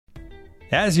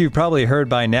As you've probably heard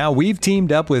by now, we've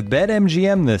teamed up with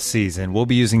BetMGM this season. We'll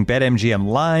be using BetMGM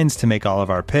lines to make all of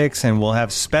our picks, and we'll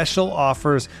have special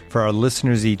offers for our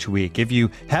listeners each week. If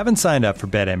you haven't signed up for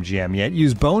BetMGM yet,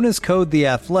 use bonus code The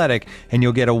Athletic, and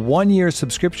you'll get a 1-year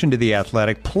subscription to The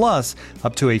Athletic, plus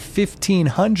up to a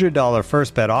 $1,500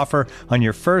 first bet offer on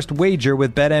your first wager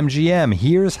with BetMGM.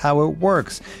 Here's how it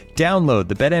works. Download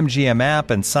the BetMGM app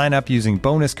and sign up using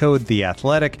bonus code The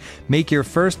Athletic. Make your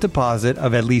first deposit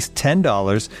of at least $10.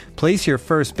 Place your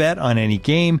first bet on any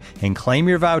game and claim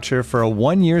your voucher for a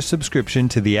 1-year subscription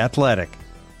to The Athletic.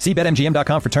 See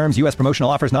BetMGM.com for terms. U.S. promotional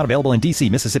offers not available in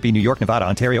D.C., Mississippi, New York, Nevada,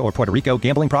 Ontario, or Puerto Rico.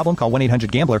 Gambling problem? Call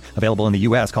 1-800-GAMBLER. Available in the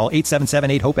U.S. Call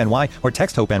 877-8-HOPE-NY or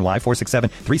text HOPE-NY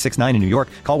 467-369 in New York.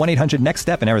 Call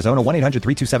 1-800-NEXT-STEP in Arizona.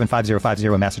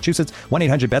 1-800-327-5050 in Massachusetts.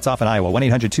 1-800-BETS-OFF in Iowa.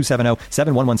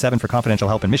 1-800-270-7117 for confidential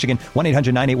help in Michigan.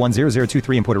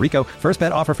 1-800-981-0023 in Puerto Rico. First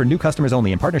bet offer for new customers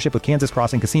only in partnership with Kansas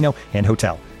Crossing Casino and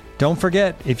Hotel. Don't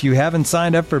forget, if you haven't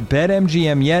signed up for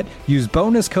BetMGM yet, use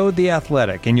bonus code The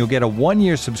Athletic, and you'll get a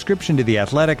 1-year subscription to The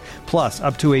Athletic, plus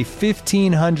up to a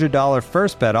 $1,500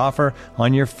 first bet offer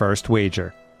on your first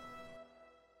wager.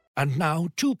 And now,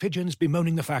 two pigeons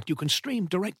bemoaning the fact you can stream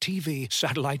DirecTV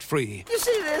satellite-free. You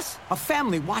see this? A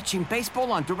family watching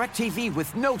baseball on DirecTV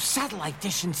with no satellite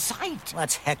dish in sight.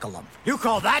 Let's heckle them. You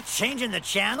call that changing the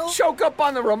channel? Choke up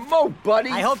on the remote, buddy.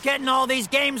 I hope getting all these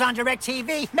games on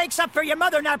DirecTV makes up for your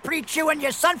mother not pre-chewing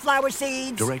your sunflower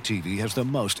seeds. DirecTV has the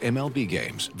most MLB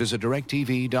games. Visit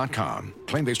DirecTV.com.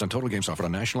 Claim based on total games offered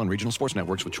on national and regional sports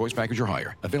networks with choice package or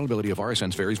higher. Availability of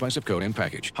RSNs varies by zip code and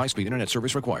package. High-speed internet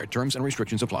service required. Terms and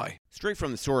restrictions apply. Straight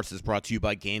from the Source is brought to you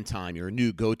by Game Time, your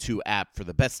new go-to app for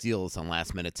the best deals on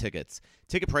last-minute tickets.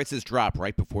 Ticket prices drop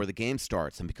right before the game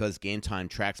starts, and because Game Time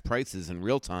tracks prices in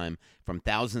real time from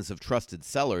thousands of trusted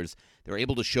sellers, they're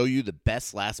able to show you the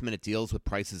best last-minute deals with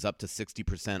prices up to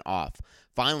 60% off.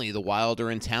 Finally, the Wild are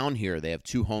in town here. They have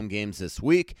 2 home games this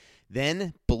week.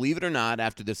 Then, believe it or not,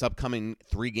 after this upcoming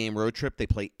 3-game road trip, they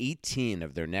play 18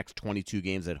 of their next 22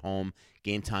 games at home.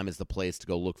 Game Time is the place to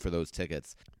go look for those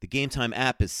tickets. The Game Time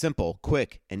app is simple,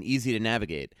 quick, and easy to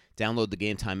navigate. Download the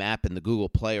Game Time app in the Google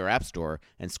Play or App Store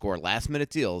and score last-minute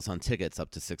deals on tickets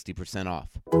up to 60% off.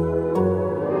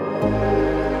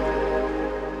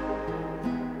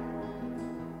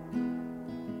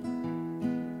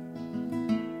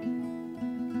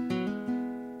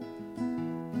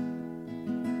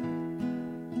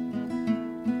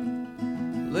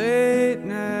 Late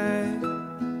night,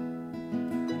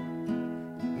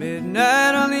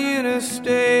 midnight on the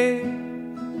interstate,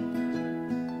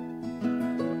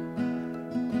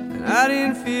 and I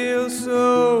didn't feel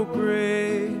so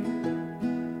great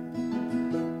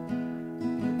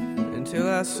until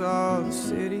I saw the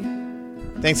city.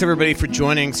 Thanks, everybody, for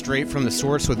joining Straight from the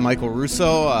Source with Michael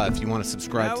Russo. If you want to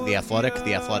subscribe to The Athletic,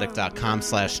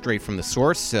 theathletic.com/straight from the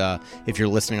source. If you're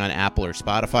listening on Apple or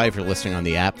Spotify, if you're listening on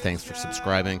the app, thanks for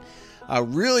subscribing.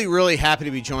 Really, really happy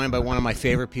to be joined by one of my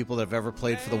favorite people that have ever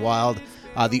played for the Wild,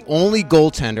 the only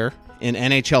goaltender in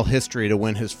NHL history to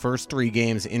win his first 3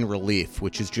 games in relief,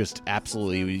 which is just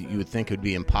absolutely, you would think it would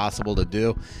be impossible to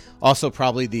do. Also,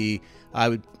 probably I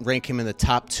would rank him in the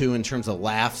top 2 in terms of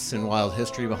laughs in Wild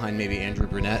history, behind maybe Andrew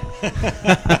Brunette.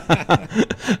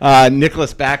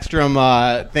 Nicklas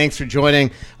Backstrom, thanks for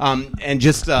joining. And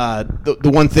just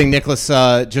the one thing,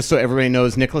 Nicklas, just so everybody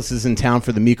knows, Nicklas is in town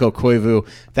for the Mikko Koivu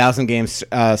 1,000 games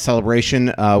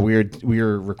celebration.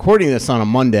 We're recording this on a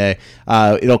Monday.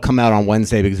 It'll come out on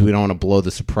Wednesday because we don't want to blow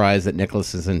the surprise that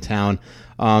Nicklas is in town.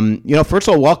 First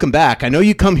of all, welcome back. I know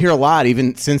you come here a lot,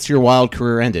 even since your Wild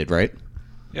career ended, right?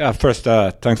 Yeah, first,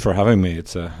 thanks for having me.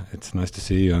 It's nice to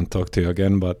see you and talk to you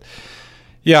again. But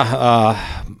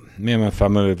yeah, me and my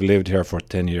family have lived here for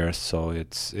 10 years, so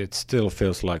it still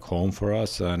feels like home for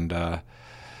us. And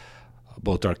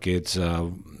both our kids,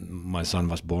 my son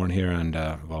was born here, and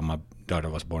my daughter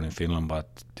was born in Finland,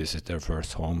 but this is their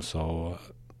first home. So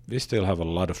we still have a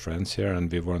lot of friends here, and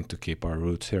we want to keep our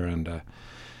roots here and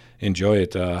enjoy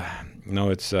it.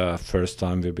 It's first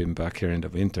time we've been back here in the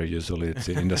winter. Usually it's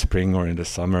in the spring or in the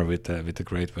summer with the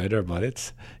great weather, but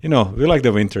it's, we like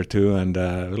the winter too, and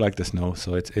we like the snow,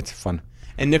 so it's fun.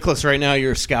 And Nicklas, right now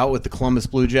you're a scout with the Columbus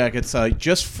Blue Jackets,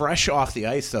 just fresh off the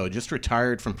ice though, just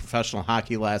retired from professional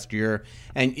hockey last year,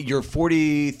 and you're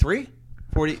 43?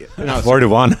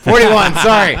 41. 41,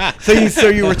 sorry. So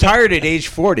you retired at age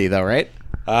 40 though, right?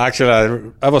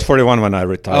 Actually, I was 41 when I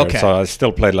retired, okay. So I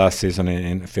still played last season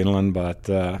in Finland. But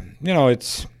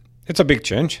it's a big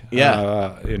change.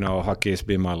 Yeah. Hockey has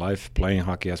been my life. Playing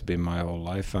hockey has been my whole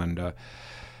life, and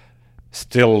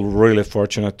still really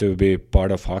fortunate to be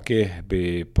part of hockey,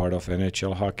 be part of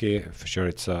NHL hockey. For sure,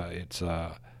 it's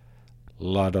a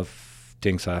lot of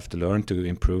things I have to learn to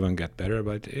improve and get better,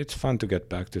 but it's fun to get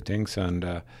back to things. And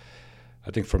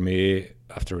I think for me,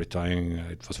 after retiring,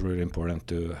 it was really important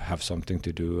to have something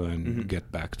to do and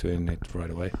get back to it right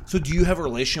away. So do you have a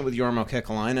relationship with Jarmo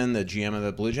Kekalainen, the GM of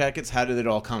the Blue Jackets? How did it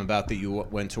all come about that you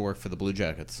went to work for the Blue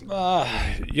Jackets?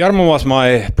 Jarmo was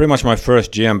pretty much my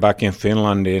first GM back in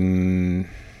Finland in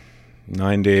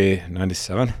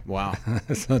 97. Wow.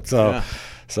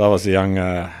 So I was young,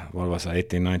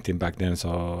 18, 19 back then,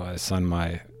 so I signed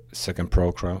my second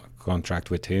pro contract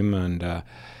with him, and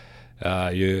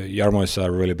Jarmo is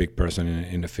a really big person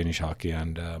in the Finnish hockey,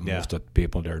 and most of the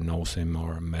people there knows him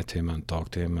or met him and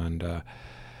talked to him, and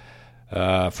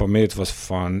for me it was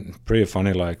pretty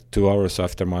funny, like 2 hours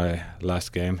after my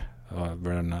last game,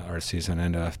 when our season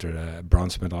ended after the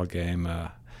bronze medal game,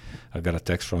 I got a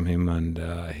text from him, and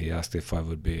he asked if I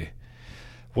would be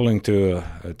willing to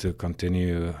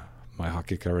continue my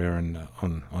hockey career and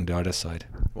on the other side.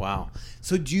 Wow.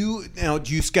 So do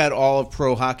you scout all of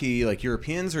pro hockey like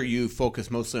Europeans, or you focus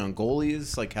mostly on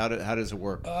goalies? Like how does it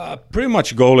work? Pretty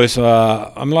much goalies.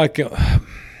 I'm like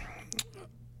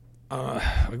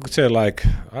I could say like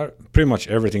pretty much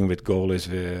everything with goalies.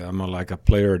 I'm like a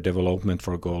player development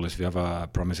for goalies. We have a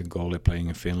promising goalie playing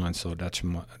in Finland, so that's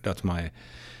my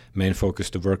main focus,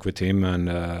 to work with him and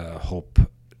hope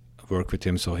work with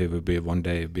him so he will be one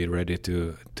day be ready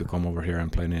to come over here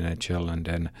and play in NHL.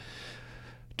 And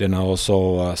then I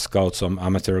also scout some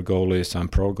amateur goalies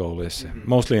and pro goalies,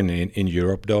 mostly in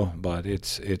Europe though, but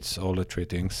it's all the three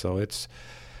things. So it's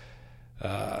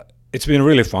been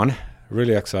really fun,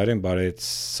 really exciting, but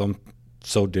it's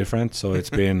so different. So it's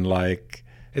been like,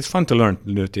 it's fun to learn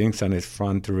new things, and it's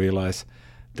fun to realize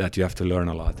that you have to learn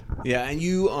a lot. Yeah, and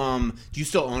you do you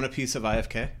still own a piece of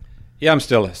IFK? Yeah, I'm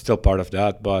still part of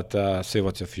that, but see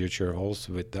what the future holds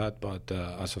with that. But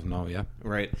as of now, yeah.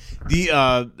 Right.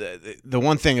 The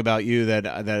one thing about you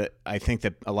that I think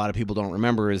that a lot of people don't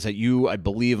remember is that you, I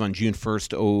believe, on June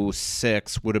 1st,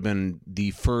 2006, would have been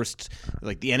the first,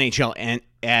 like the NHL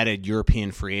added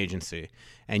European free agency.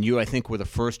 And you, I think, were the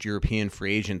first European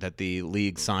free agent that the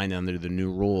league signed under the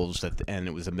new rules, and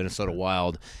it was the Minnesota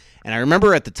Wild. And I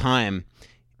remember at the time,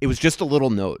 it was just a little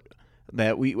note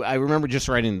that I remember just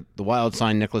writing, the Wild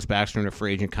signed Nicholas Backstrom in a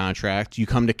free agent contract. You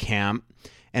come to camp,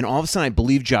 and all of a sudden, I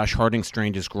believe Josh Harding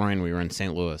strained his groin. We were in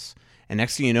St. Louis, and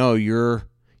next thing you know, you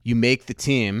make the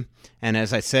team. And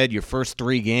as I said, your first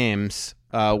 3 games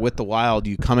with the Wild,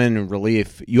 you come in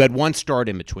relief. You had one start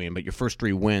in between, but your first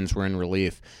 3 wins were in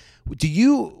relief.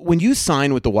 When you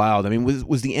signed with the Wild, I mean,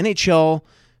 was the NHL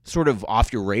sort of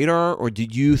off your radar, or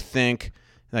did you think,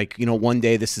 like, you know, one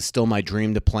day this is still my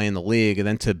dream to play in the league, and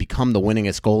then to become the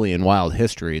winningest goalie in Wild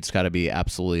history, it's got to be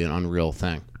absolutely an unreal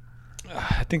thing?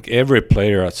 I think every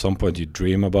player at some point you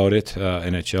dream about it,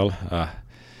 NHL.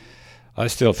 I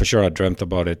still, for sure, I dreamt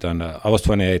about it, and I was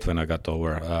 28 when I got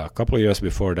over. A couple of years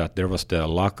before that, there was the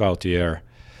lockout year,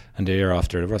 and the year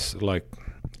after, there was like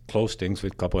close things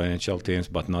with a couple of NHL teams,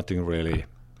 but nothing really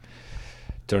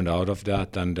turned out of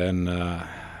that. And then I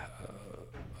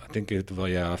think it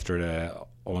was after the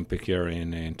Olympic year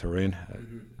in Turin,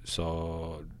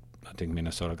 so I think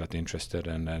Minnesota got interested,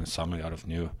 and then suddenly out of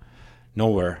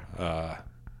nowhere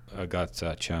I got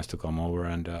a chance to come over,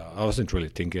 and I wasn't really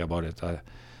thinking about it.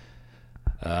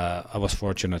 I was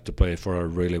fortunate to play for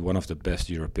really one of the best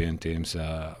European teams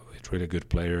with really good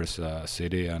players,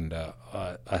 City, and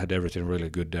I had everything really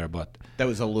good there. But that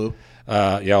was Oulu?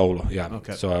 Yeah, Oulu, yeah.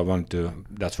 Okay. So I went to,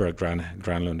 that's where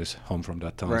Granlund is home from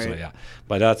that town. Right. So yeah,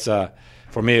 but that's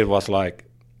for me it was like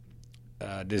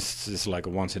this is like a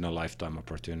once in a lifetime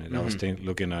opportunity. I was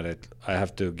looking at it, I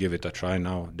have to give it a try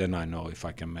now, then I know if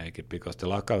I can make it, because the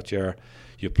lockout year,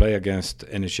 you play against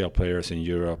NHL players in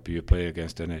Europe, you play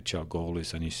against NHL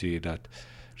goalies, and you see that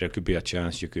there could be a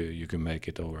chance you can make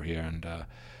it over here. And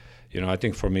you know, I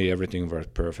think for me everything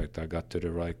worked perfect. I got to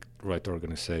the right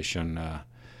organization,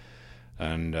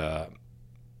 and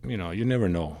you know, you never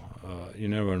know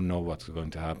what's going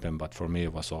to happen. But for me,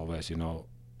 it was always, you know,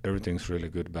 everything's really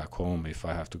good back home. If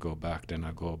I have to go back, then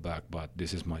I go back. But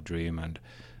this is my dream, and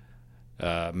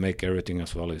make everything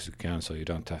as well as you can, so you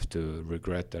don't have to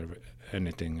regret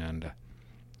anything. And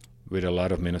with a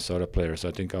lot of Minnesota players,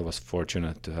 I think I was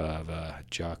fortunate to have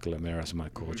Jacques Lemaire as my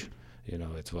coach. You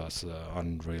know, it was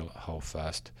unreal how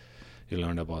fast you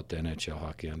learn about the NHL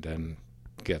hockey, and then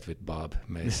get with Bob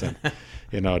Mason.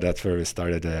 You know, that's where we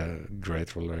started a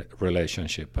great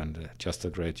relationship, and just a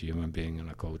great human being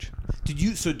and a coach. Did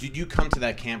you come to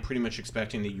that camp pretty much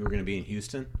expecting that you were going to be in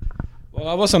Houston? Well,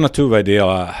 I was on a two-way deal.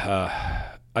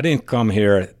 I didn't come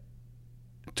here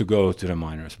to go to the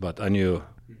minors, but I knew,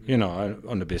 you know,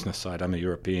 on the business side, I'm a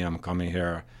European, I'm coming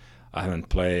here. I haven't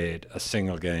played a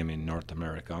single game in North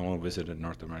America. I only visited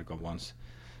North America once.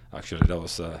 Actually, that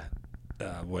was a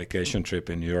vacation trip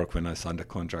in New York when I signed a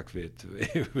contract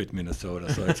with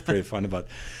Minnesota. So it's pretty funny.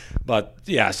 But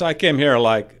yeah, so I came here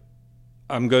like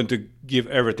I'm going to give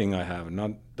everything I have.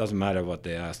 Doesn't matter what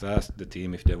they asked. I asked the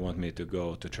team if they want me to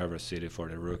go to Traverse City for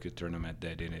the rookie tournament.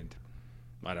 They didn't.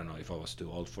 I don't know if I was too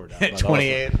old for that.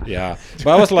 28. Yeah,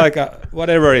 but I was like,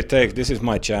 whatever it takes. This is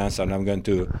my chance, and I'm going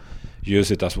to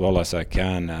use it as well as I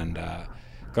can. And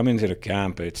coming to the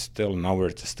camp, now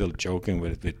we're still joking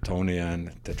with Tony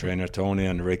and the trainer Tony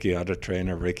and Ricky, other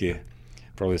trainer Ricky.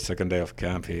 Probably second day of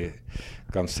camp, he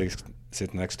comes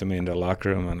sit next to me in the locker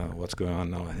room and what's going on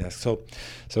now. Yeah, so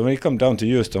when you come down to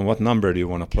Houston, what number do you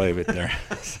want to play with there?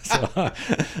 So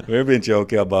we've been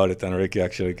joking about it, and Ricky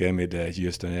actually gave me the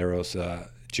Houston Aeros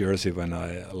jersey when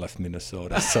I left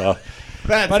Minnesota. So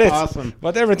That's awesome.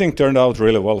 But everything turned out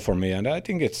really well for me, and I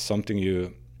think it's something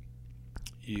you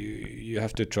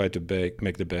have to try to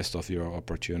make the best of your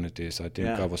opportunities. I think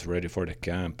I was ready for the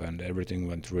camp, and everything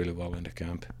went really well in the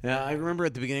camp. Yeah, I remember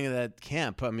at the beginning of that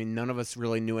camp, I mean, none of us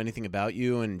really knew anything about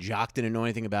you, and Jacques didn't know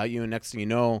anything about you, and next thing you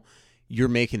know, you're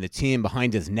making the team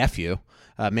behind his nephew,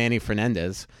 Manny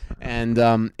Fernandez, and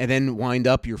then wind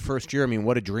up your first year. I mean,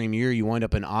 what a dream year! You wind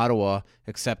up in Ottawa,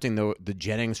 accepting the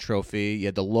Jennings Trophy. You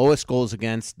had the lowest goals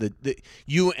against.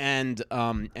 You and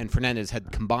Fernandez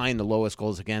had combined the lowest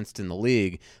goals against in the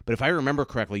league. But if I remember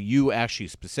correctly, you actually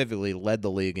specifically led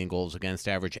the league in goals against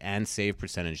average and save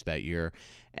percentage that year.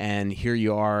 And here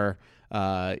you are.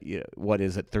 What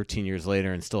is it? 13 years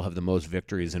later, and still have the most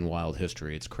victories in Wild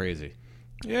history. It's crazy.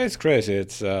 Yeah, it's crazy.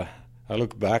 It's I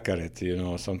look back at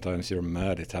it, sometimes you're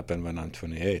mad it happened when I'm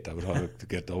 28. I would have to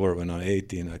get over when I'm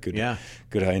 18. I could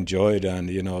have enjoyed, and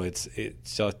it's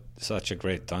such a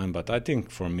great time. But I think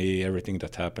for me, everything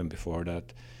that happened before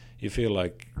that, you feel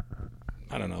like,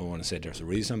 I don't know, I want to say there's a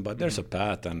reason, but there's a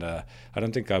path, and I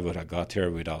don't think I would have got here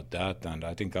without that. And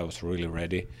I think I was really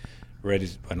ready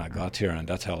when I got here, and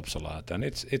that helps a lot. And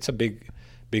it's a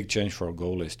big change for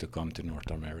goalies to come to North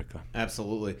America.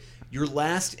 Absolutely. Your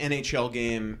last NHL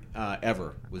game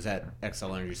ever was at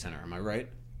XL Energy Center. Am I right?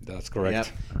 That's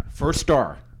correct. Yep. First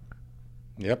star.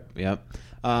 Yep.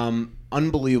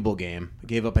 Unbelievable game.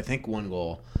 Gave up, I think, 1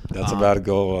 goal. That's a bad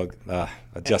goal. I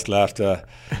just left. I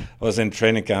was in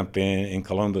training camp in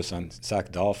Columbus, and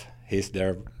Zach Dolph, he's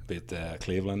there with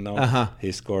Cleveland now. Uh-huh.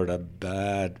 He scored a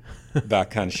bad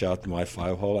backhand shot to my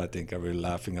 5-hole. I think I'm really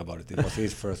laughing about it. It was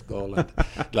his first goal, and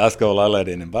last goal I let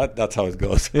in him, but that's how it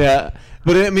goes. Yeah,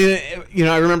 but I mean,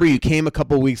 I remember you came a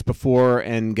couple weeks before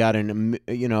and got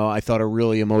I thought a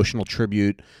really emotional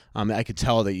tribute. I could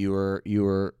tell that you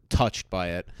were touched by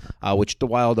it, which the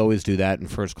Wild always do that in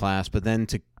first class. But then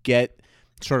to get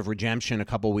sort of redemption a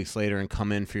couple weeks later and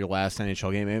come in for your last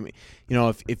NHL game, I mean,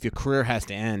 if your career has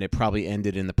to end, it probably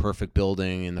ended in the perfect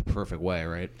building in the perfect way,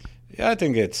 right? Yeah, I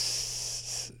think it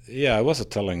was a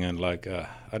telling end. Like,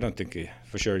 I don't think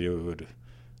for sure you would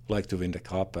like to win the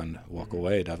cup and walk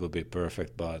away. That would be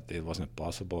perfect, but it wasn't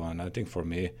possible. And I think for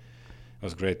me, it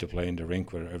was great to play in the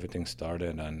rink where everything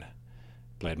started, and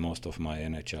played most of my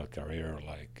NHL career.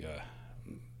 Like,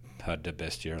 had the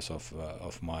best years of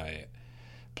my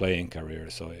playing career.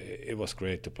 So it was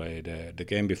great to play. The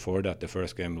game before that, the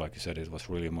first game, like you said, it was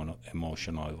really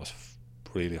emotional. It was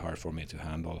really hard for me to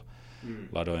handle.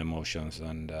 A lot of emotions,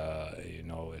 and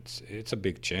it's a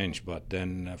big change. But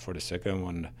then for the second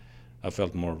one, I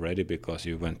felt more ready because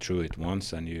you went through it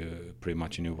once and you pretty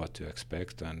much knew what to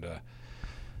expect. And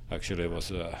actually, it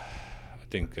was I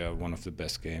think one of the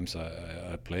best games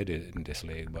I played in this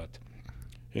league. But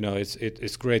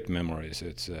it's great memories.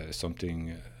 It's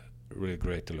something really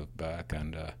great to look back,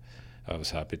 and I was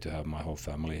happy to have my whole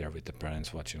family here with the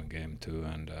parents watching the game too,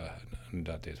 and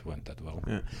that it went that well.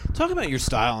 Yeah. Talk about your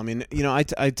style. I mean, I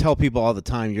tell people all the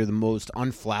time you're the most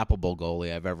unflappable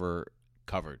goalie I've ever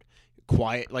covered.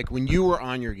 Quiet, like when you were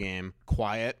on your game,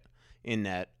 quiet in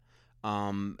net.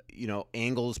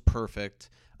 Angles perfect.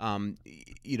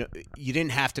 You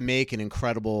didn't have to make an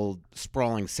incredible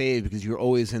sprawling save because you're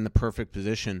always in the perfect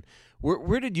position.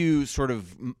 Where did you sort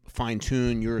of fine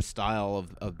tune your style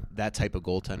of that type of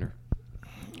goaltender?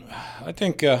 I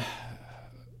think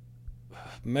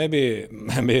maybe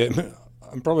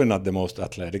I'm probably not the most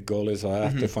athletic goalie, so I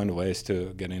have to find ways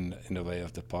to get in the way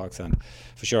of the pucks. And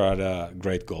for sure, I had a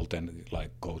great goaltender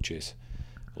like coaches,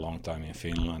 a long time in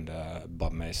Finland,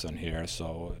 Bob Mason here.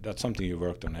 So that's something you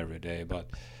worked on every day. But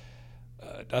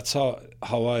that's how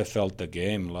I felt the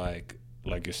game. Like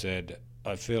you said,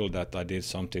 I feel that I did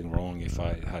something wrong if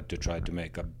I had to try to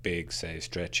make a big, say,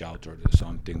 stretch out or do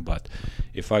something. But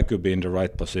if I could be in the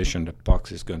right position, the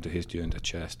puck is going to hit you in the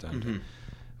chest. And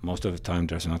most of the time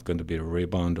there's not going to be a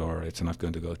rebound or it's not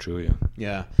going to go through you.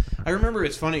 Yeah. I remember,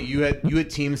 it's funny, you had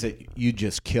teams that you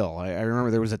just kill. I remember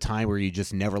there was a time where you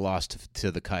just never lost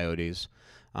to the Coyotes.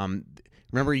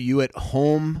 Remember you at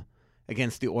home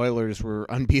against the Oilers were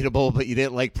unbeatable, but you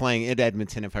didn't like playing in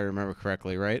Edmonton, if I remember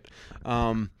correctly, right?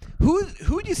 Who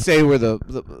would you say were the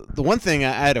one thing?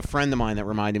 I had a friend of mine that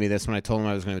reminded me of this when I told him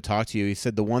I was going to talk to you. He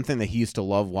said the one thing that he used to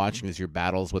love watching is your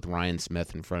battles with Ryan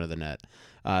Smith in front of the net.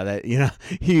 That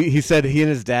he said he and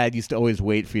his dad used to always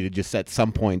wait for you to just at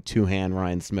some point two-hand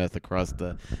Ryan Smith across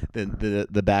the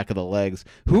back of the legs.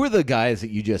 Who are the guys that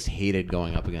you just hated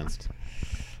going up against?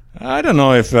 I don't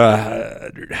know if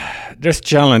there's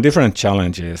different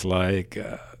challenges. Like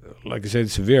you said,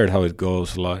 it's weird how it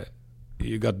goes. Like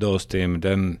you got those teams,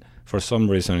 then for some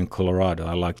reason in Colorado,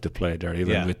 I like to play there,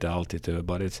 even with the altitude.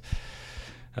 But it's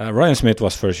Ryan Smith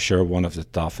was for sure one of the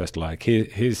toughest. Like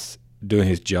he's doing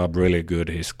his job really good.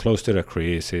 He's close to the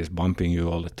crease. He's bumping you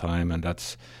all the time, and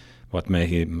that's what made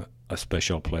him a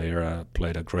special player.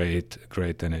 Played a great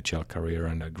NHL career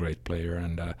and a great player.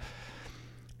 And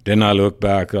then I look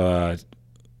back as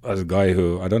a guy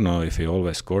who, I don't know if he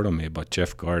always scored on me, but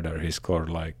Jeff Carter, he scored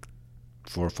like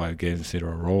 4 or 5 games in a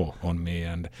row on me.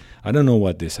 And I don't know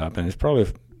what this happened. It's probably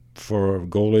for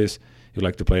goalies, you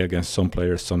like to play against some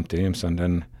players, some teams, and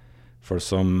then for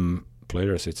some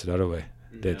players, it's the other way.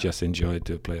 They just enjoy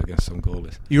to play against some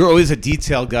goalies. You were always a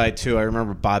detailed guy, too. I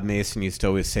remember Bob Mason used to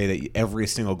always say that every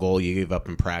single goal you gave up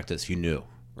in practice, you knew,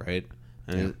 right?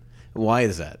 And why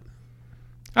is that?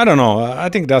 I don't know. I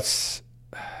think that's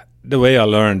the way I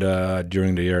learned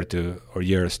during the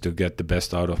years to get the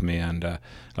best out of me. And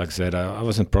like I said, I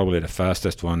wasn't probably the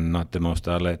fastest one, not the most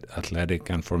athletic.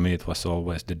 And for me, it was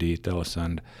always the details.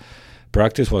 And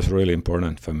practice was really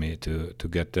important for me to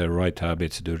get the right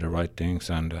habits, do the right things.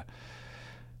 And,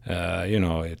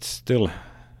 it's still,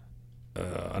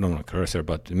 I don't want to curse here,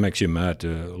 but it makes you mad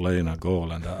to lay in a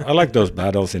goal. And I like those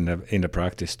battles in the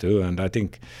practice too. And I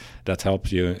think that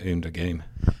helps you in the game.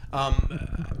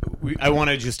 I want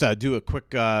to just do a quick,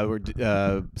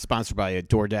 we're sponsored by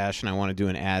DoorDash, and I want to do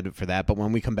an ad for that. But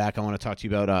when we come back, I want to talk to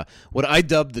you about what I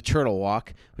dubbed the Turtle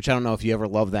Walk, which I don't know if you ever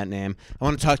loved that name. I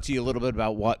want to talk to you a little bit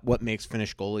about what makes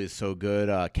Finnish goalies so good.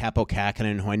 Capo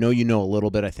Kähkönen, who I know you know a little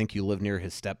bit. I think you live near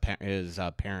his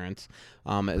parents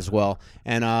as well.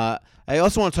 And I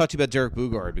also want to talk to you about Derek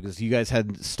Boogaard, because you guys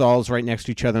had stalls right next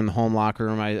to each other in the home locker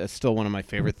room. It's still one of my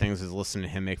favorite things is listening to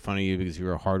him make fun of you because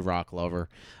you're a hard rock lover.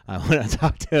 I want to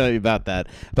talk to you about that.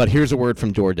 But here's a word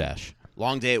from DoorDash.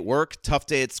 Long day at work, tough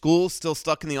day at school, still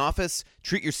stuck in the office?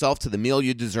 Treat yourself to the meal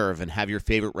you deserve and have your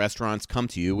favorite restaurants come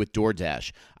to you with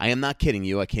DoorDash. I am not kidding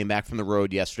you. I came back from the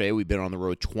road yesterday. We've been on the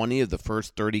road 20 of the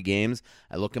first 30 games.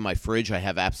 I look in my fridge. I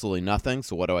have absolutely nothing.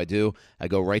 So what do? I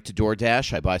go right to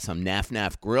DoorDash. I buy some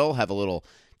Naf Grill, have a little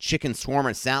chicken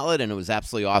shawarma salad, and it was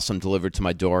absolutely awesome, delivered to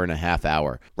my door in a half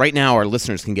hour. Right now, our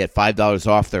listeners can get $5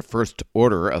 off their first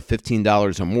order of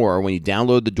 $15 or more when you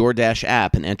download the DoorDash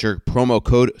app and enter promo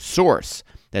code SOURCE.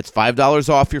 That's $5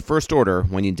 off your first order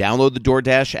when you download the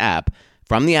DoorDash app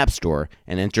from the App Store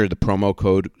and enter the promo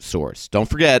code SOURCE. Don't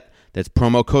forget, that's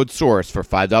promo code SOURCE for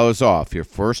 $5 off your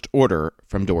first order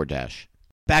from DoorDash.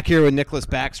 Back here with Nicholas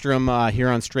Backstrom here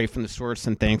on Straight from the Source,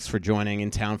 and thanks for joining in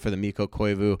town for the Mikko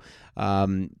Koivu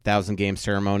 1,000-game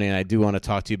ceremony. And I do want to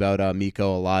talk to you about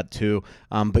Mikko a lot, too.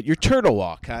 But your turtle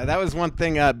walk, that was one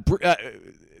thing. Tony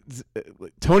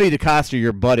DeCosta,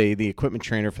 your buddy, the equipment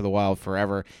trainer for the Wild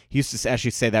forever, he used to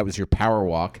actually say that was your power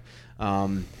walk.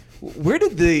 Where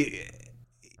did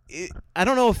I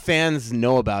don't know if fans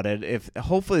know about it.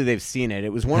 Hopefully they've seen it.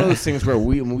 It was one of those things where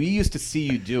when we used to see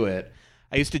you do it,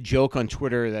 I used to joke on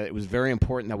Twitter that it was very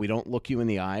important that we don't look you in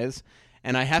the eyes.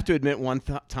 And I have to admit one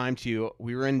time to you,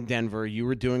 we were in Denver. You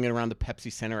were doing it around the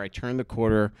Pepsi Center. I turned the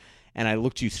corner, and I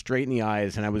looked you straight in the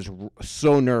eyes, and I was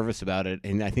so nervous about it.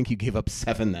 And I think you gave up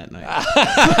 7 that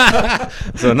night.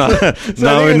 So now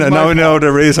we know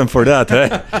the reason for that.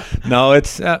 Eh? No,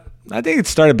 it's. I think it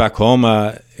started back home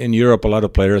in Europe. A lot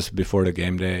of players before the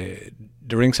game, the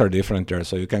rinks are different there,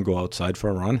 so you can go outside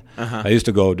for a run. I used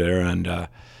to go there, and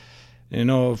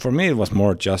for me it was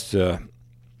more just. There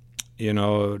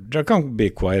can be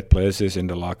quiet places in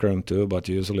the locker room too, but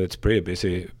usually it's pretty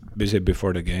busy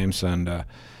before the games, and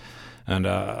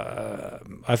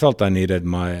I felt I needed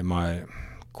my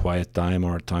quiet time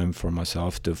or time for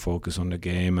myself to focus on the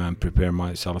game and prepare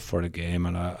myself for the game.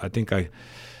 And I think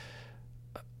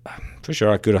for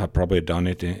sure I could have probably done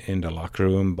it in the locker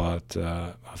room, but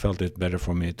I felt it better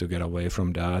for me to get away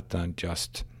from that and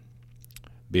just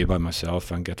be by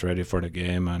myself and get ready for the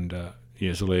game. And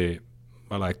usually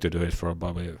I like to do it for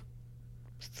probably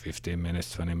 15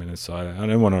 minutes, 20 minutes. So I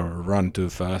didn't want to run too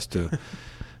fast to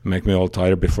make me all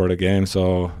tired before the game.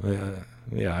 So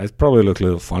yeah, it probably looked a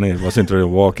little funny. It wasn't really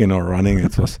walking or running.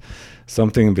 It was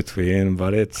something in between,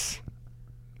 but it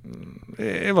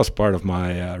was part of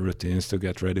my routines to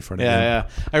get ready for the game. Yeah.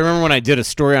 I remember when I did a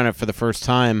story on it for the first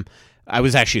time, I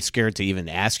was actually scared to even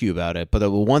ask you about it. But the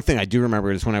one thing I do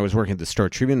remember is when I was working at the Star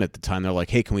Tribune at the time, they're like,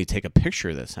 hey, can we take a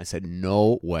picture of this? I said,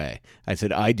 no way. I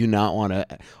said, I do not want to.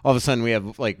 All of a sudden we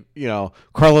have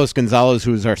Carlos Gonzalez,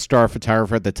 who was our star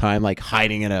photographer at the time, like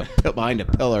hiding behind a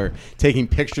pillar, taking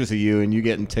pictures of you and you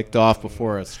getting ticked off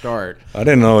before a start. I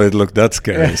didn't know it looked that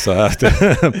scary, so I have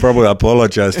to probably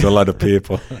apologize to a lot of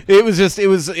people. It was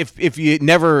if you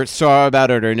never saw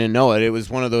about it or didn't know it, it was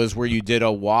one of those where you did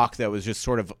a walk that was just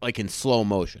sort of like in slow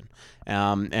motion.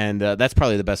 And that's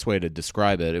probably the best way to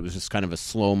describe it. It was just kind of a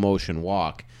slow motion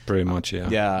walk. Pretty much, yeah.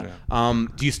 Yeah.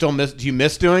 Do you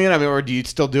miss doing it? I mean, or do you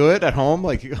still do it at home?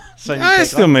 Like, I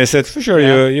still miss it for sure.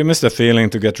 Yeah. You miss the feeling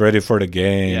to get ready for the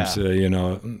games.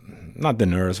 Yeah. Not the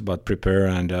nerves, but prepare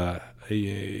and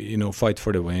fight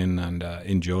for the win and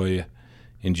enjoying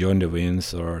the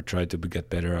wins or try to get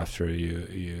better after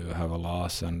you have a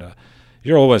loss. And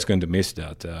you're always going to miss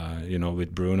that.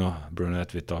 With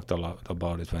Brunette, we talked a lot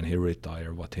about it when he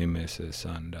retired, what he misses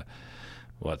and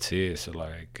what he is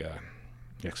like.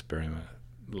 Experiment,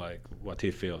 like what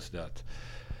he feels that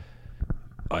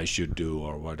I should do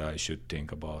or what I should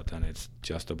think about. And it's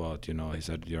just about, he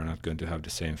said you're not going to have the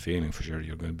same feeling for sure.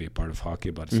 You're going to be part of hockey,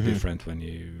 but it's different when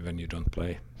you don't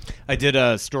play. I did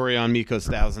a story on Mikko's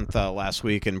 1000th last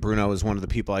week, and Bruno was one of the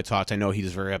people I talked. I know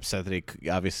he's very upset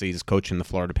that he's coaching the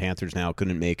Florida Panthers now,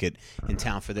 couldn't make it in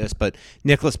town for this. But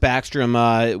Nicklas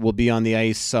Backstrom will be on the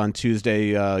ice on Tuesday.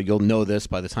 You'll know this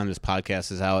by the time this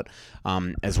podcast is out,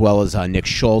 as well as Nick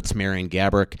Schultz, Marian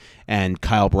Gaborik, and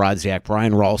Kyle Brodziak.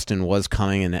 Brian Ralston was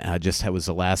coming, and just was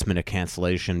a last-minute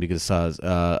cancellation because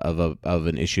of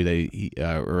an issue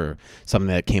or something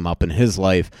that came up in his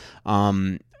life.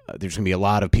 There's going to be a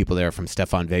lot of people there, from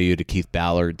Stefan Veilleux to Keith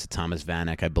Ballard to Thomas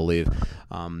Vanek, I believe.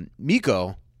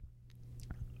 Mikko,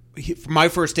 my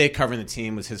first day covering the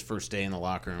team was his first day in the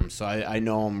locker room, so I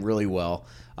know him really well.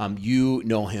 You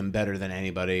know him better than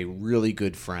anybody, really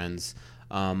good friends.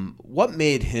 What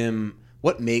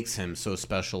makes him so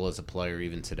special as a player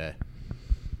even today?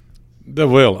 The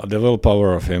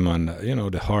willpower of him and,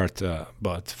 the heart.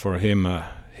 But for him,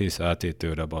 his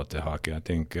attitude about the hockey, I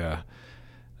think...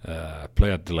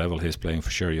 play at the level he's playing, for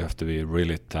sure you have to be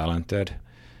really talented,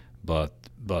 but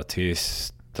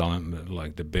his talent,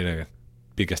 like the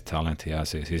biggest talent he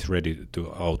has, is he's ready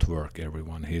to outwork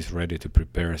everyone. He's ready to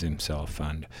prepare himself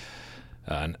and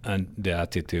the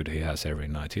attitude he has every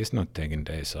night. He's not taking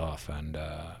days off, and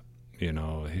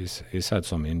he's had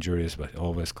some injuries, but he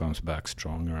always comes back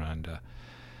stronger. And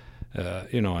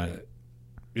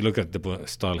you look at the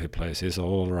style he plays, he's an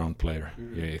all-around player.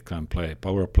 He can play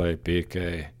power play,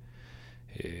 PK.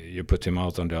 You put him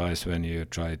out on the ice when you're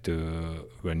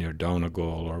down a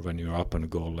goal or when you're up on a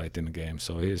goal late in the game.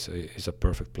 So he's a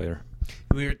perfect player.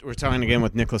 We're talking again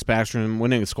with Nicklas Backstrom,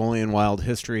 winning goalie in Wild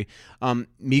history.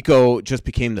 Mikko just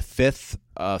became the fifth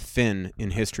Finn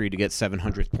in history to get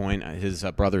 700th point. His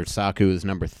brother Saku is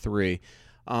number 3.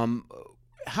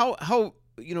 How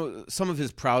some of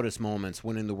his proudest moments,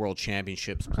 winning the World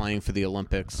Championships, playing for the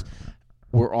Olympics,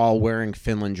 were all wearing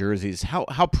Finland jerseys.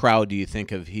 How proud do you think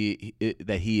that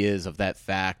he is of that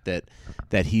fact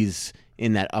that he's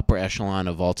in that upper echelon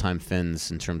of all-time Finns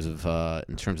in terms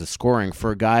of scoring,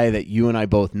 for a guy that you and I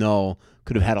both know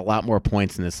could have had a lot more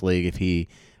points in this league if he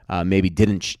maybe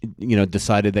didn't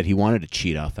decided that he wanted to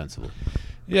cheat offensively?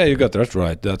 Yeah, you got that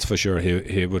right. That's for sure.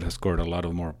 He would have scored a lot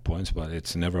of more points, but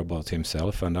it's never about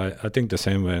himself. And I think the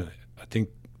same way.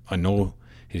 I know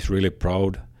he's really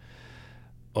proud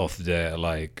of the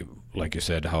like you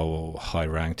said, how high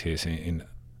ranked he is in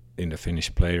the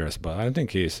Finnish players. But I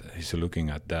think he's looking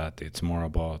at that. It's more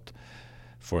about,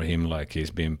 for him, like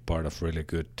he's been part of really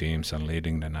good teams and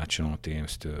leading the national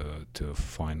teams to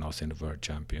finals in the World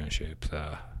Championship,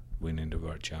 winning the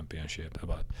World Championship.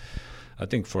 But I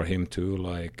think for him too,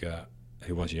 like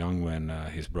he was young when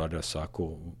his brother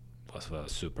Saku was a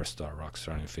superstar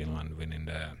rockstar in Finland, winning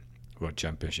the World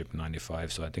Championship in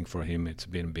 '95. So I think for him it's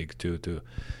been big too to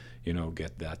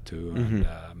get that too, and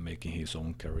making his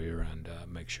own career and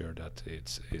make sure that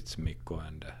it's Mikko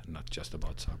and not just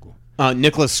about Saku.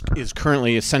 Nicklas is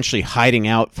currently essentially hiding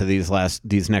out for these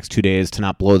next 2 days to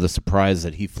not blow the surprise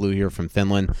that he flew here from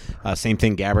Finland. Same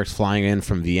thing, Gaborik's flying in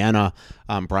from Vienna,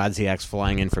 Brodziak's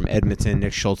flying in from Edmonton,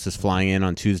 Nick Schultz is flying in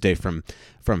on Tuesday from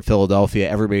Philadelphia.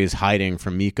 Everybody's hiding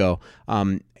from Mikko.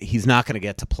 He's not going to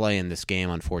get to play in this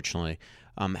game, unfortunately.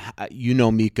 You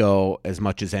know Mikko as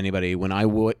much as anybody. When I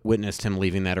witnessed him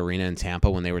leaving that arena in Tampa,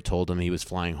 when they were told him he was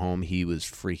flying home, he was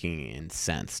freaking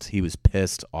incensed. He was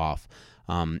pissed off.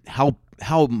 How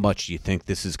much do you think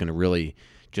this is going to really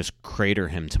just crater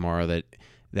him tomorrow?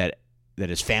 That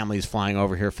his family is flying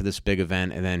over here for this big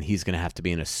event, and then he's going to have to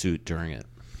be in a suit during it.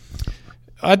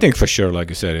 I think for sure, like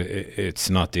you said, it's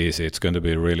not easy. It's going to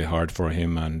be really hard for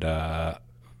him, and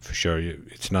for sure,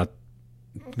 it's not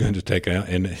going to take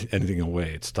anything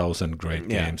away. It's 1,000 great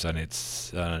games, and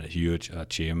it's a huge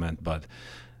achievement. But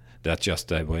that's just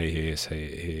the way he is.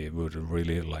 He would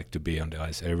really like to be on the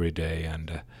ice every day,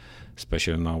 and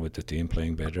especially now with the team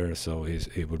playing better. So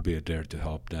he would be there to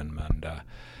help them, and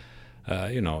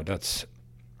that's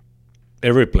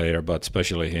every player, but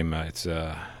especially him. It's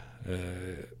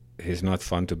he's not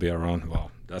fun to be around.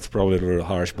 Well, that's probably a little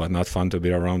harsh, but not fun to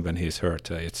be around when he's hurt.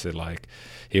 It's like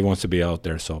he wants to be out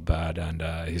there so bad, and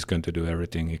he's going to do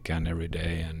everything he can every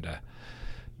day and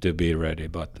to be ready.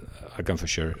 But I can for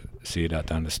sure see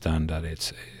that, understand that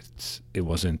it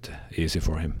wasn't easy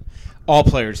for him. All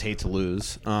players hate to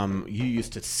lose. You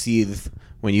used to seethe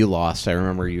when you lost. I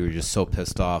remember you were just so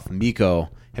pissed off. Mikko,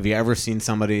 have you ever seen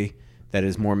somebody that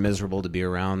is more miserable to be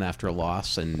around after a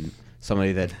loss, and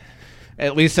somebody that,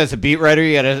 at least as a beat writer,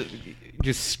 you gotta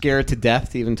just scared to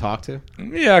death to even talk to?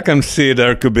 Yeah, I can see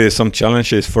there could be some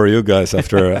challenges for you guys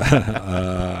after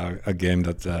a game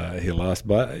that he lost.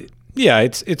 But yeah,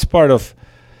 it's part of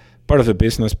the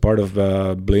business, part of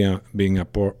being a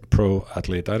pro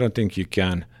athlete. I don't think you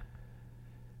can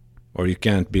or you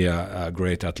can't be a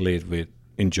great athlete with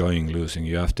enjoying losing.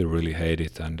 You have to really hate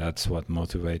it, and that's what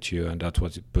motivates you, and that's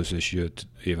what pushes you to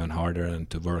even harder and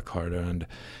to work harder. And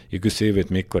you could see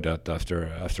with Mikko that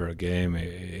after a game,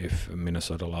 if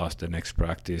Minnesota lost the next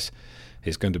practice,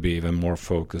 he's going to be even more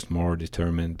focused, more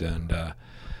determined, and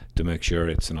to make sure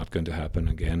it's not going to happen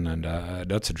again. And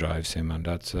that drives him, and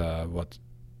that's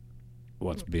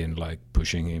what's been like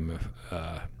pushing him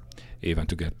even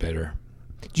to get better.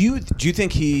 Do you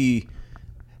think he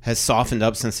has softened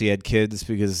up since he had kids?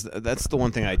 Because that's the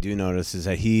one thing I do notice is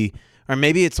that or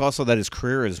maybe it's also that his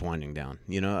career is winding down,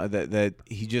 that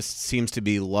he just seems to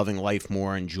be loving life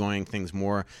more, enjoying things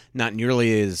more, not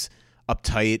nearly as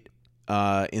uptight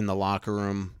in the locker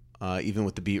room, even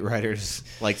with the beat writers,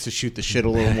 likes to shoot the shit a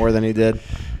little more than he did.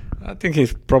 I think he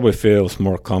probably feels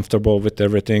more comfortable with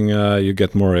everything. You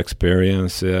get more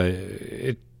experience.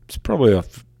 It's probably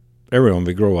everyone,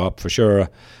 we grow up, for sure.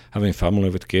 Having family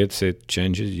with kids, it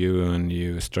changes you, and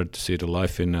you start to see the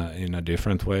life in a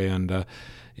different way. And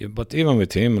but even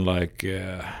with him, like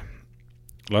a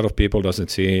lot of people doesn't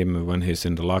see him when he's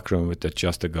in the locker room with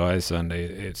just the guys, and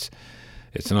it's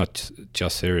not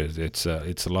just serious. It's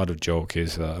a lot of joke.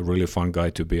 He's a really fun guy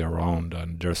to be around,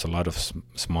 and there's a lot of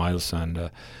smiles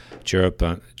and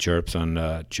chirps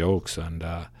and jokes, and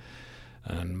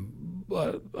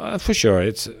for sure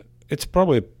it's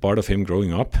probably part of him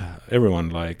growing up.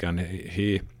 Everyone and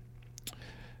he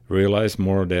realized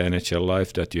more the NHL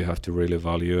life, that you have to really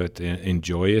value it,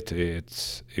 enjoy it.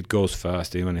 It goes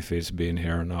fast, even if it's been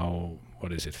here now.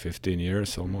 What is it, 15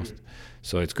 years almost?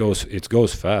 So it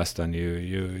goes fast, and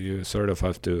you sort of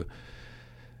have to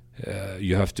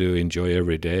enjoy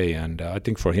every day. And I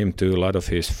think for him too, a lot of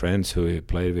his friends who he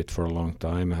played with for a long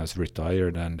time has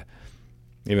retired, and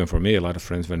even for me, a lot of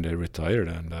friends when they retired,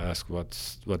 and I ask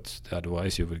what's the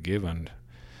advice you would give, and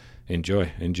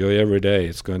enjoy every day.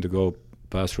 It's going to go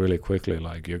past really quickly.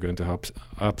 Like, you're going to have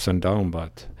ups and downs,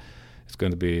 but it's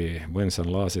going to be wins and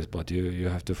losses, but you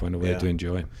have to find a way to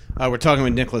enjoy. We're talking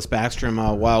with Nicklas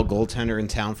Backstrom, Wild goaltender in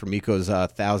town for Mikko's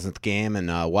 1,000th game, and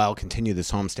Wild continue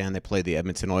this homestand. They play the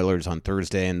Edmonton Oilers on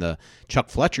Thursday and the Chuck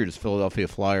Fletcher's Philadelphia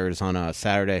Flyers on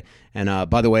Saturday. And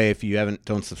by the way, if you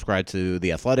don't subscribe to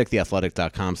The Athletic,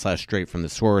 theathletic.com/straight from the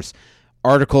source.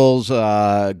 Articles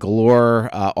galore,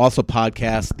 also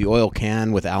podcasts. The Oil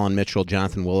Can with Alan Mitchell,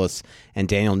 Jonathan Willis, and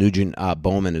Daniel Nugent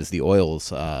Bowman is the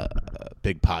Oil's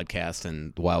big podcast,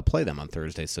 and the Wild play them on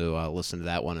Thursday, so listen to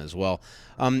that one as well.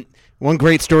 One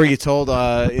great story you told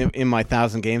in my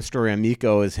 1,000 game story on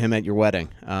Mikko is him at your wedding,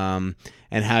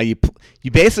 and how you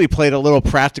basically played a little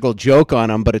practical joke on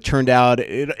him, but it turned out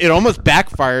it almost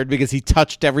backfired because he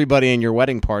touched everybody in your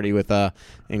wedding party with a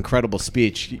incredible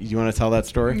speech. You want to tell that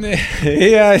story?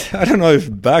 Yeah, I don't know if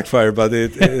it backfired, but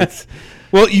it's...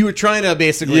 Well, you were trying to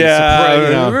basically...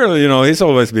 Yeah, really, he's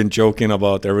always been joking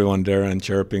about everyone there and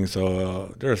chirping,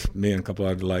 so there's me and a couple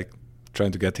of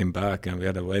trying to get him back, and we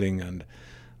had a wedding, and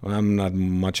I'm not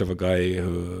much of a guy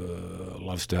who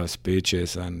loves to have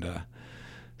speeches, and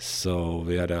so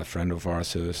we had a friend of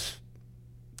ours who's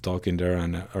talking there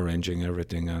and arranging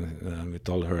everything, and we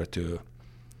told her to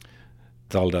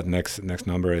told that next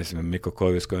number is Mikko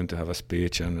Koivu is going to have a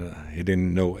speech, and he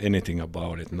didn't know anything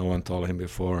about it. No one told him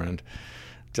before, and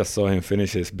just saw him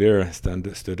finish his beer,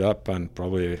 stood up, and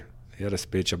probably he had a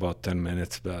speech about 10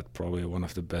 minutes, but probably one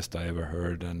of the best I ever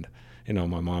heard. And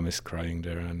my mom is crying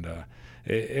there, and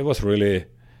it was really,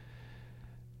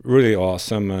 really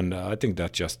awesome. And I think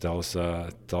that just tells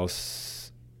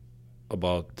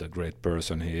about the great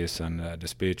person he is. And the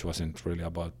speech wasn't really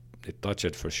about, it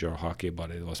touched for sure hockey,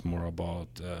 but it was more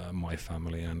about my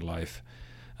family and life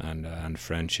and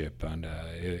friendship, and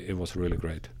it was really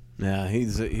great. Yeah,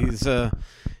 he's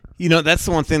that's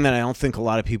the one thing that I don't think a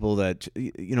lot of people that,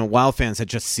 Wild fans that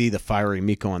just see the fiery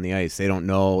Mikko on the ice, they don't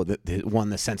know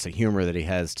the sense of humor that he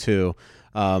has too,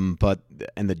 and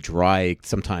the dry,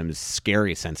 sometimes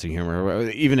scary sense of humor.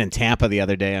 Even in Tampa the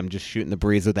other day, I'm just shooting the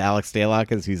breeze with Alex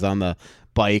Stalock as he's on the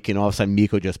bike, and all of a sudden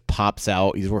Mikko just pops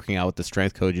out. He's working out with the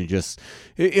strength coach, and just,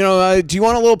 do you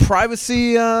want a little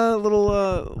privacy?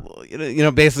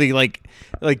 Basically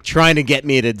like trying to get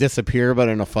me to disappear, but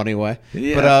in a funny way.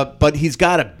 Yeah. But he's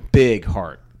got a big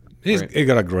heart. He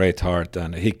got a great heart,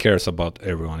 and he cares about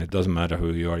everyone. It doesn't matter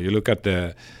who you are. You look at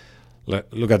the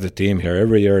team here.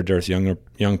 Every year there's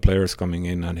young players coming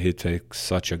in, and he takes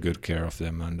such a good care of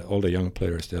them. And all the young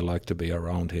players, they like to be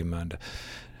around him, and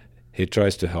he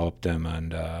tries to help them.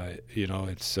 And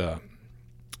it's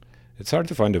hard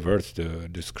to find the words to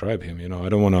describe him. I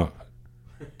don't want to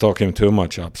talk him too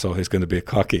much up, so he's going to be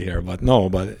cocky here. But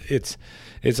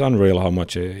it's unreal how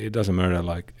much it doesn't matter.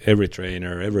 Like every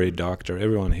trainer, every doctor,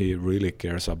 everyone, he really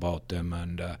cares about them,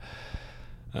 and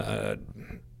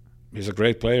he's a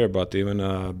great player, but even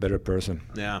a better person.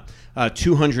 Yeah,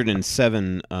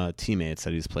 207 teammates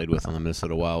that he's played with on the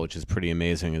Minnesota Wild, which is pretty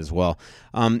amazing as well.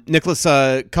 Nicholas,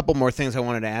 a couple more things I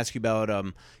wanted to ask you about.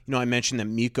 I mentioned that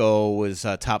Mikko was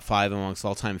top 5 amongst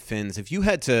all-time Finns. If you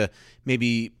had to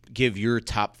maybe give your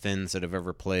top Finns that have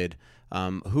ever played,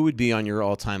 who would be on your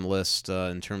all-time list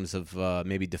in terms of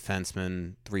maybe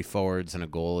defensemen, 3 forwards, and a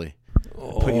goalie?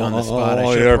 Put you on the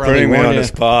spot. You're putting me on the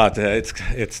spot.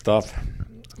 It's tough.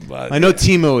 But I know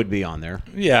Timo would be on there.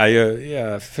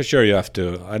 Yeah, for sure you have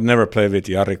to. I'd never played with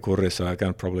Jari Kurri, so I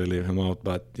can probably leave him out.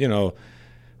 But,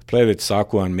 play with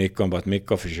Saku and Mikko, but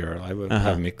Mikko for sure. I would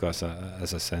have Mikko as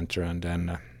a center, and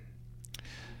then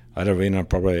other winner,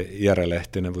 probably Jere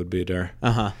Lehtinen would be there.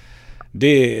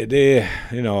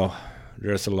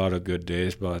 There's a lot of good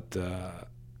days, but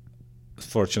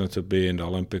fortunate to be in the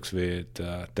Olympics with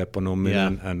Teppo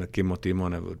Numminen and Kimmo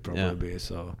Timonen would probably be.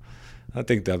 So I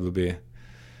think that would be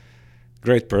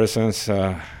great persons,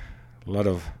 a lot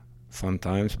of fun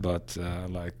times, but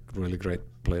really great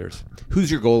players. Who's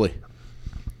your goalie?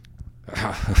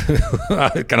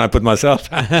 Can I put myself?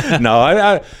 No,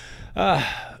 I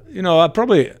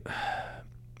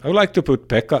would like to put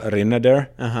Pekka Rinne there.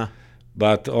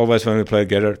 But always when we play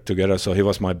together, so he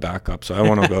was my backup, so I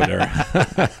want to go there.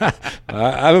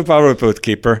 I would probably put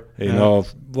keeper.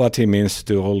 What he means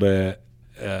to all the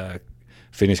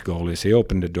Finnish goalies. He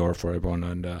opened the door for everyone,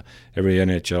 and every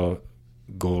NHL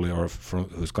goalie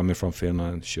who's coming from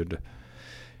Finland should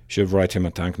write him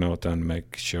a thank note and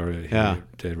make sure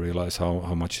they realize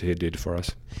how much he did for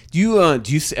us. Do you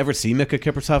ever see Mika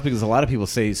Kiprusoff? Because a lot of people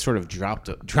say he's sort of dropped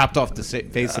off the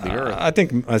face of the earth. I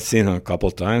think I've seen him a couple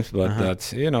of times, but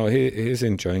that's he's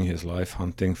enjoying his life,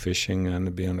 hunting, fishing,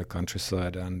 and being on the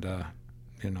countryside, and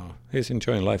he's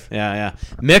enjoying life. Yeah.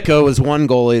 Mikko was one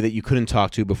goalie that you couldn't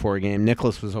talk to before a game.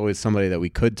 Nicholas was always somebody that we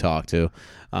could talk to.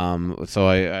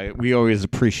 So we always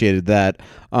appreciated that.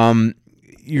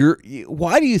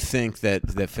 Why do you think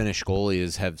that Finnish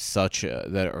goalies have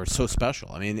that are so special?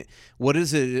 I mean, what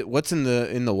is it? What's in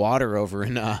the water over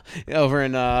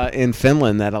in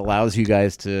Finland that allows you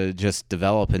guys to just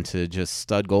develop into just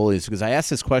stud goalies? Because I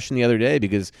asked this question the other day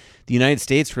because the United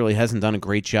States really hasn't done a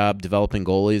great job developing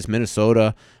goalies.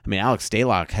 Minnesota, I mean, Alex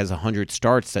Stalock has 100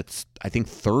 starts. That's, I think,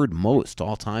 3rd most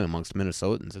all time amongst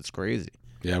Minnesotans. It's crazy.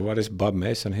 Yeah, what is Bob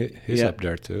Mason? He's up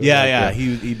there too. Yeah,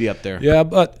 he'd be up there. Yeah,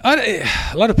 but a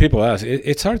lot of people ask.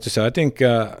 It's hard to say. I think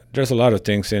there's a lot of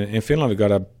things. In Finland, we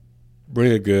got a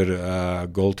really good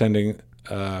goaltending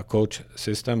coach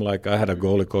system. Like I had a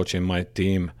goalie coach in my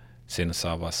team since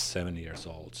I was 7 years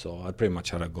old. So I pretty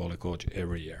much had a goalie coach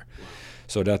every year.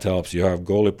 So that helps. You have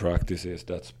goalie practices.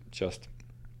 That's just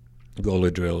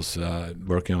goalie drills,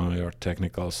 working on your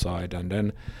technical side. And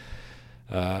then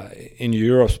in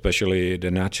Europe, especially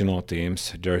the national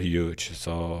teams, they're huge.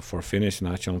 So for Finnish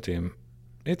national team,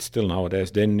 it's still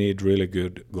nowadays, they need really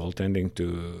good goaltending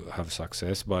to have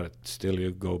success, but still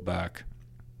you go back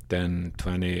 10,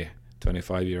 20,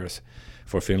 25 years.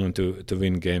 For Finland to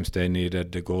win games, they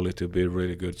needed the goalie to be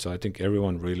really good. So I think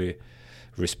everyone really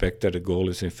respect that the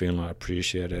goalies in Finland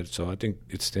appreciate it. So I think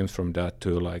it stems from that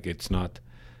too. Like, it's not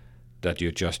that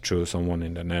you just threw someone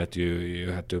in the net.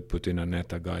 You had to put in a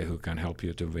net a guy who can help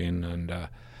you to win. And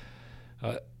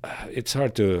it's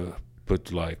hard to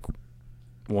put like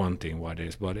one thing what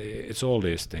is, but it's all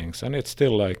these things. And it's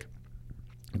still like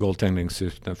goaltending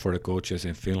system for the coaches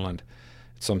in Finland.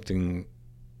 It's something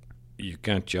you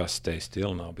can't just stay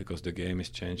still now because the game is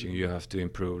changing. You have to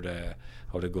improve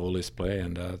how the goalies play,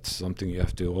 and that's something you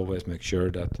have to always make sure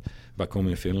that back home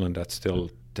in Finland, that's still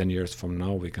 10 years from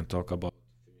now we can talk about.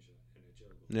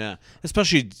 Yeah,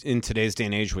 especially in today's day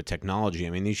and age with technology. I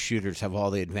mean, these shooters have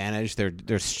all the advantage. They're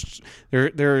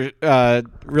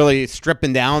really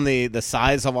stripping down the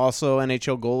size of also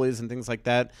NHL goalies and things like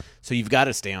that. So you've got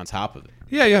to stay on top of it.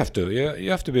 Yeah, you have to. Yeah, you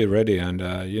have to be ready, and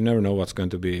you never know what's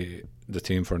going to be the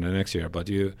team for the next year. But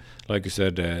you, like you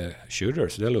said,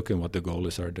 shooters, they're looking what the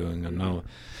goalies are doing, and now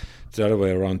it's the other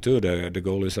way around too. The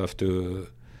goalies have to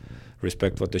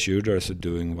respect what the shooters are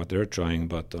doing, what they're trying,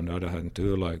 but on the other hand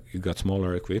too, like, you got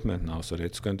smaller equipment now, so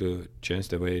it's going to change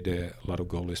the way a lot of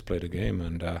goalies play the game,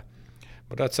 and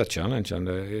but that's a challenge, and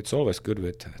it's always good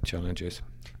with challenges.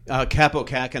 Kaapo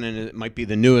Kähkönen might be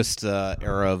the newest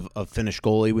era of Finnish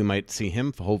goalie. We might see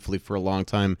him hopefully for a long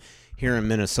time here in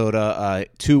Minnesota.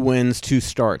 2 wins, 2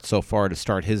 starts so far to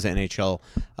start his NHL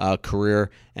career,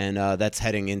 and that's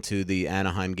heading into the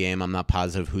Anaheim game. I'm not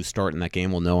positive who's starting that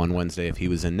game. We'll know on Wednesday if he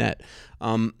was in net.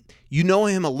 You know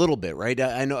him a little bit, right?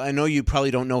 I know you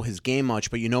probably don't know his game much,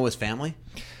 but you know his family?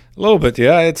 A little bit,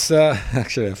 yeah. It's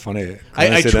actually a funny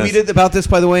I tweeted about this,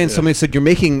 by the way, and somebody said you're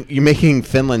making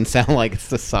Finland sound like it's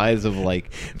the size of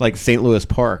like St. Louis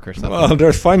Park or something. Well,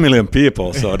 there's 5 million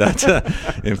people, so that's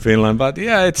in Finland. But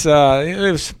yeah, it's he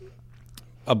lives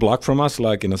a block from us,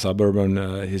 like in a suburb, and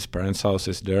his parents' house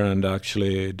is there. And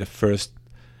actually, the first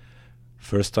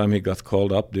time he got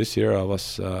called up this year, I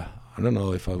was. I don't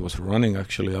know if I was running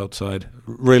actually outside,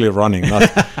 really running,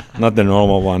 not the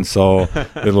normal one. So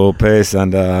a little pace,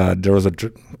 and there was a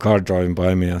car driving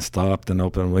by me and stopped and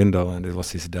opened a window, and it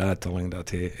was his dad telling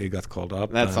that he got called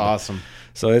up. That's awesome.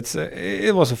 So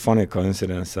it was a funny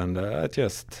coincidence, and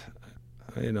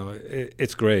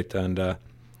it's great, and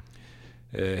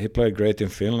he played great in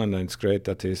Finland, and it's great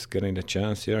that he's getting the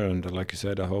chance here. And like you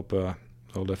said, I hope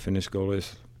all the Finnish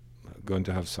goalies are going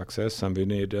to have success, and we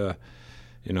need.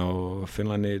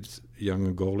 Finland needs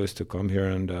young goalies to come here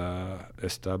and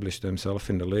establish themselves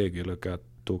in the league. You look at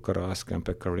Tuukka Rask and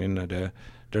Pekka Rinne,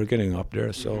 they're getting up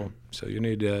there, so you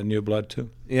need new blood too.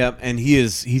 Yeah, and he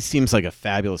seems like a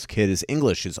fabulous kid. His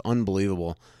English is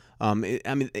unbelievable.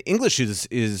 English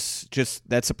is just,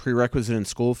 that's a prerequisite in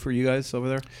school for you guys over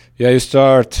there? Yeah, you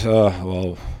start,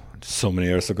 so many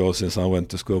years ago since I went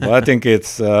to school, but I think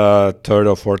it's 3rd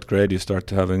or 4th grade you start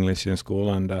to have English in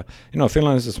school, and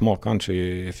Finland is a small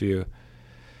country. If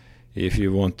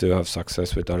you want to have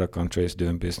success with other countries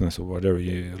doing business or whatever,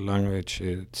 language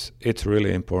it's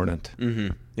really important. Mm-hmm.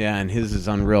 Yeah, and his is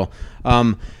unreal.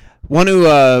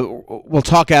 We'll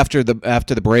talk after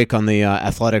the break on the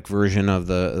athletic version of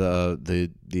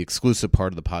the exclusive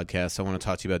part of the podcast. I want to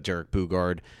talk to you about Derek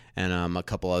Boogaard and a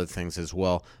couple other things as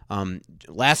well.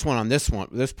 Last one on this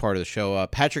part of the show,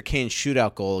 Patrick Kane's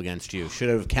shootout goal against you. Should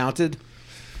it have counted?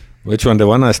 Which one? The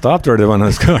one I stopped or the one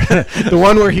I scored? The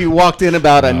one where he walked in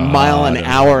about a mile an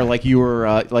hour, like you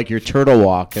were like your turtle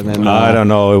walk, and then I don't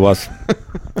know. It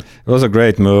was a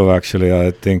great move actually.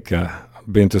 I think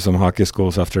been to some hockey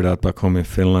schools after that back home in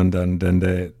Finland, and then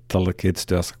they tell the kids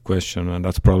to ask a question, and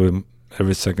that's probably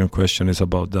every second question is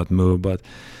about that move. But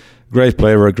great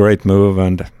player, great move,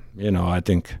 and I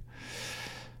think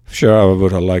sure I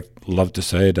would have loved to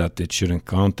say that it shouldn't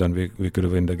count and we could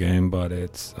have win the game, but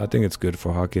I think it's good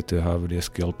for hockey to have these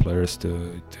skilled players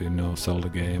to sell the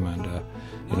game, and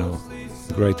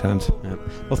great hands. Yep.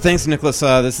 Well, thanks, Nicholas.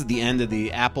 This is the end of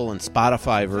the Apple and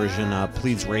Spotify version.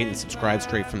 Please rate and subscribe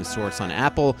Straight from the Source on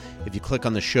Apple. If you click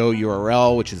on the show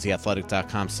URL, which is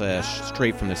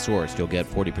theathletic.com/straight from the source, you'll get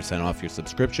 40% off your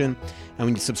subscription. And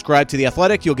when you subscribe to The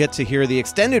Athletic, you'll get to hear the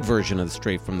extended version of the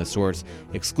Straight from the Source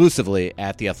exclusively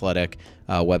at The Athletic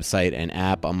website and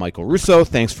app. I'm Michael Russo.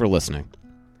 Thanks for listening.